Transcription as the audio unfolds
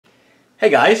Hey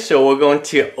guys, so we're going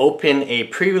to open a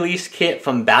pre-release kit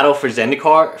from Battle for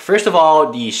Zendikar. First of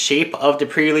all, the shape of the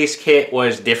pre-release kit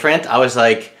was different. I was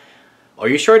like, are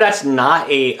you sure that's not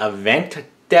a event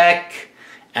deck?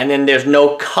 And then there's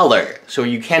no color, so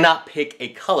you cannot pick a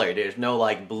color. There's no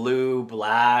like blue,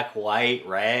 black, white,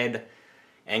 red,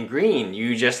 and green.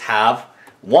 You just have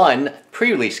one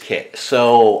pre-release kit.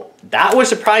 So that was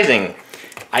surprising.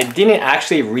 I didn't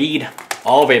actually read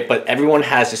all of it, but everyone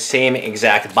has the same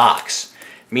exact box.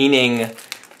 Meaning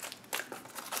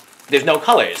there's no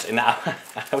colors, and I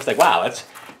was like, wow, that's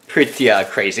pretty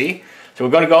crazy. So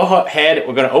we're going to go ahead,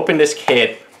 we're going to open this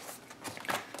kit.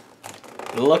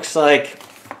 It looks like,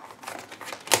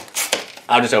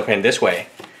 I'll just open it this way.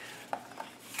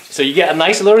 So you get a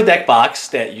nice little deck box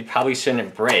that you probably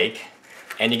shouldn't break,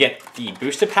 and you get the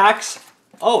booster packs.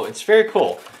 Oh, it's very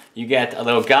cool. You get a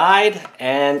little guide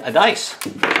and a dice.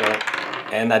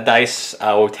 And that dice,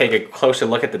 we'll take a closer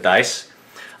look at the dice.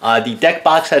 The deck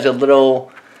box has a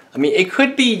little, I mean, it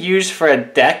could be used for a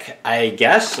deck, I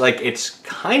guess. Like, it's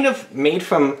kind of made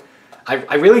from,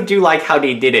 I really do like how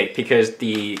they did it, because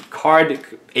the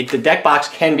deck box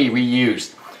can be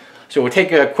reused. So we'll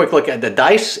take a quick look at the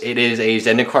dice. It is a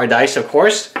Zendikar dice, of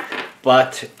course,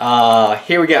 but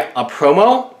here we get a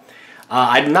promo.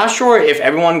 I'm not sure if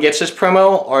everyone gets this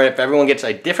promo or if everyone gets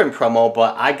a different promo,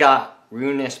 but I got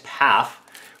Ruinous Path,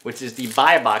 which is the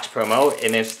buy box promo,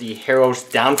 and it's the Hero's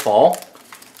Downfall.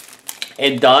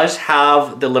 It does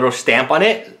have the little stamp on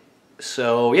it,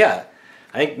 so yeah,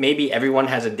 I think maybe everyone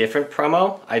has a different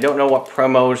promo. I don't know what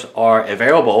promos are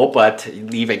available, but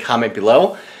leave a comment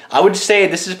below. I would say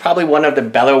this is probably one of the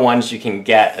better ones you can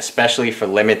get, especially for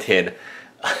limited.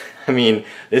 I mean,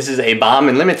 this is a bomb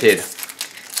in limited.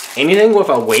 Anything with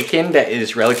Awaken that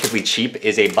is relatively cheap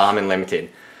is a bomb in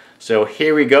limited. So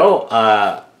here we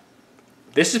go.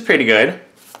 This is pretty good.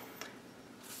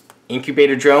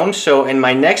 Incubator drone. So in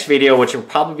my next video, which will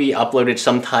probably be uploaded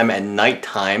sometime at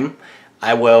nighttime,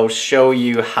 I will show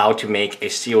you how to make a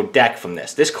sealed deck from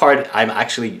this. This card, I'm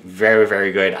actually very,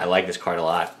 very good. I like this card a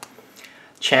lot.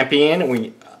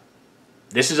 Champion,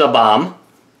 this is a bomb.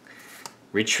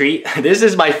 Retreat, this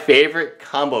is my favorite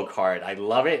combo card. I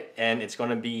love it, and it's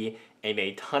going to be in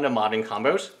a ton of modern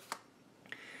combos.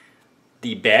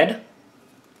 The bed.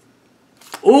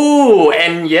 Ooh,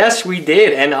 and yes, we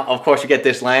did. And of course, we get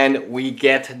this land. We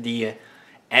get the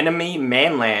enemy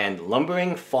man land,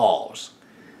 Lumbering Falls.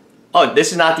 Oh,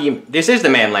 this is the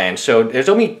man land. So there's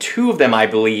only 2 of them, I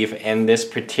believe, in this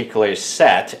particular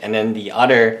set. And then the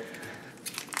other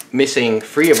missing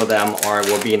 3 of them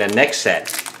will be in the next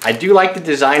set. I do like the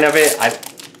design of it.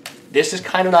 This is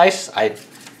kind of nice. I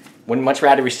would much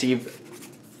rather receive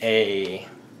a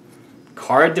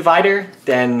card divider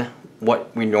than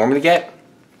what we normally get.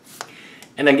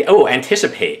 And then, oh,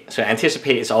 Anticipate. So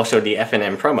Anticipate is also the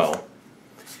FNM promo.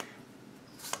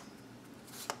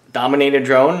 Dominator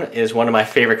Drone is one of my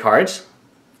favorite cards.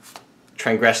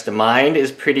 Transgress the Mind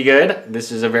is pretty good.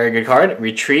 This is a very good card.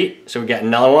 Retreat, so we get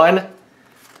another one.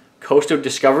 Coastal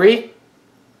Discovery.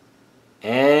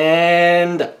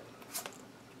 And, ooh,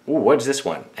 what's this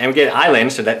one? And we get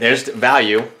Island, so that there's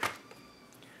value.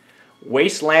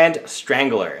 Wasteland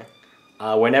Strangler.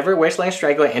 Whenever Wasteland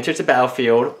Strangler enters the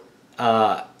battlefield,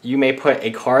 you may put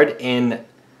a card in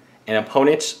an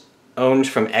opponent's owns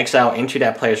from exile into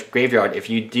that player's graveyard. If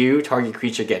you do, target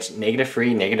creature gets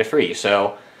 -3/-3.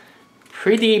 So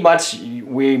pretty much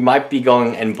we might be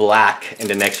going in black in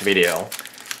the next video.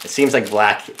 It seems like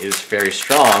black is very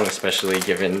strong, especially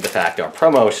given the fact our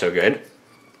promo is so good.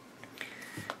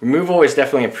 Removal is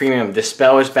definitely a premium.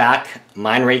 Dispel is back.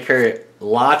 Mindraker,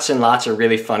 lots and lots of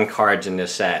really fun cards in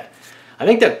this set. I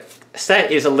think the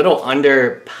set is a little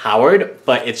underpowered,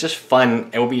 but it's just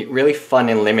fun. It will be really fun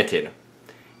and limited.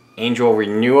 Angel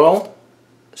Renewal,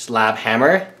 Slab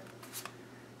Hammer,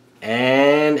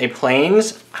 and a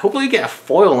Plains. Hopefully you get a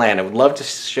foil land. I would love to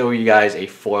show you guys a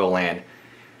foil land.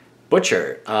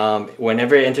 Butcher.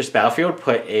 Whenever it enters battlefield,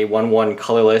 put a 1/1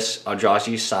 colorless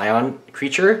Eldrazi Scion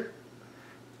creature.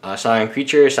 Scion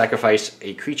creature, sacrifice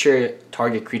a creature,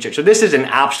 target creature. So this is an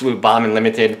absolute bomb in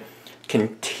limited.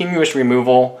 Continuous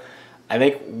removal. I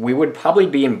think we would probably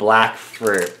be in black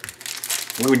for...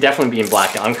 We would definitely be in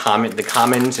black. The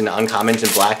commons and the uncommons in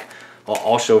black are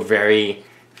also very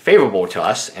favorable to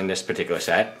us in this particular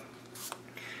set.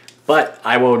 But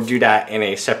I will do that in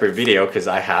a separate video because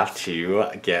I have to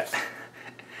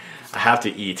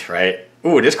eat, right?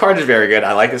 Ooh, this card is very good.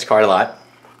 I like this card a lot.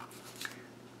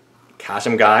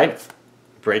 Chasm Guide,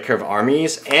 Breaker of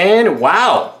Armies, and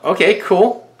wow! Okay,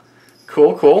 cool.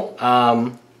 Cool.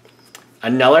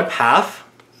 Another Path.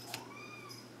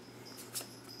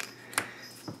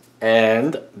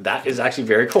 And that is actually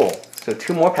very cool. So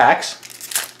 2 more packs.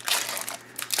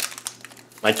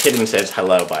 My kitten says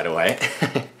hello, by the way,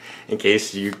 in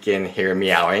case you can hear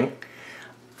meowing.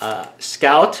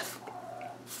 Scout.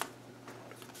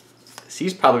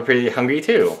 She's probably pretty hungry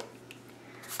too.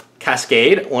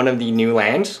 Cascade, one of the new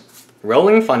lands.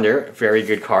 Rolling Thunder, very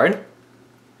good card.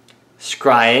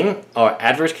 Scrying, or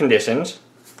Adverse Conditions.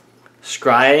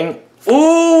 Scrying.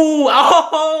 Ooh!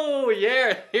 Oh,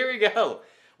 yeah, here we go.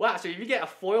 Wow, so if you get a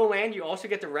foil land, you also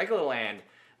get the regular land.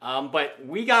 But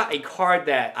we got a card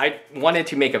that I wanted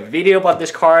to make a video about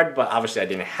this card, but obviously I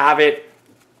didn't have it.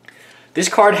 This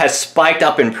card has spiked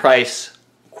up in price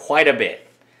quite a bit.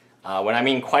 When I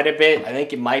mean quite a bit, I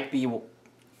think it might be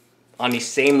on the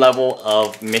same level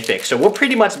of Mythic. So we're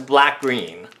pretty much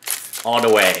black-green all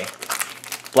the way.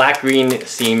 Black-green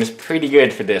seems pretty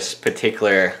good for this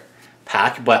particular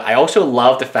pack, but I also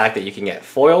love the fact that you can get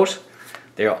foils.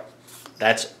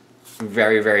 That's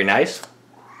very, very nice.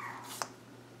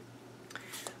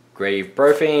 Grave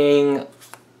Birthing,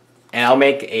 and I'll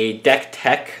make a deck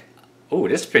tech. Oh,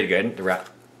 this is pretty good.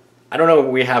 I don't know if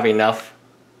we have enough.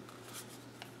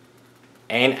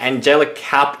 And Angelic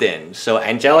Captain. So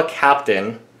Angelic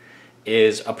Captain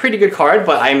is a pretty good card,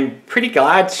 but I'm very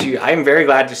glad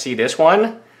to see this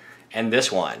one and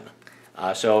this one.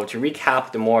 So to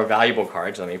recap the more valuable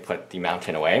cards, let me put the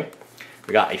mountain away.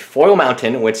 We got a foil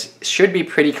mountain, which should be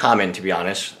pretty common, to be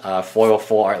honest. Foil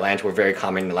full art lands were very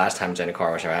common the last time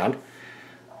Zendikar was around.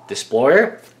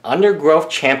 Desployer, Undergrowth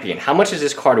Champion. How much is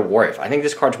this card worth? I think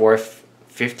this card's worth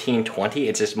 15, 20.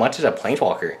 It's as much as a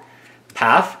Planeswalker.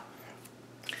 Path.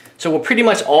 So pretty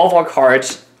much all of our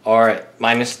cards are,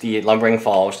 minus the Lumbering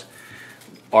Falls,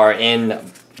 are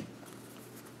in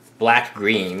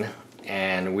black-green.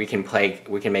 And we can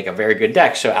make a very good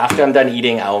deck. So after I'm done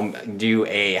eating, I'll do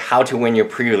a how to win your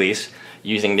pre-release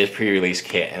using this pre-release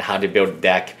kit and how to build a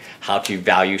deck, how to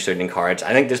value certain cards.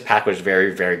 I think this pack was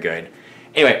very, very good.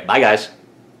 Anyway, bye guys.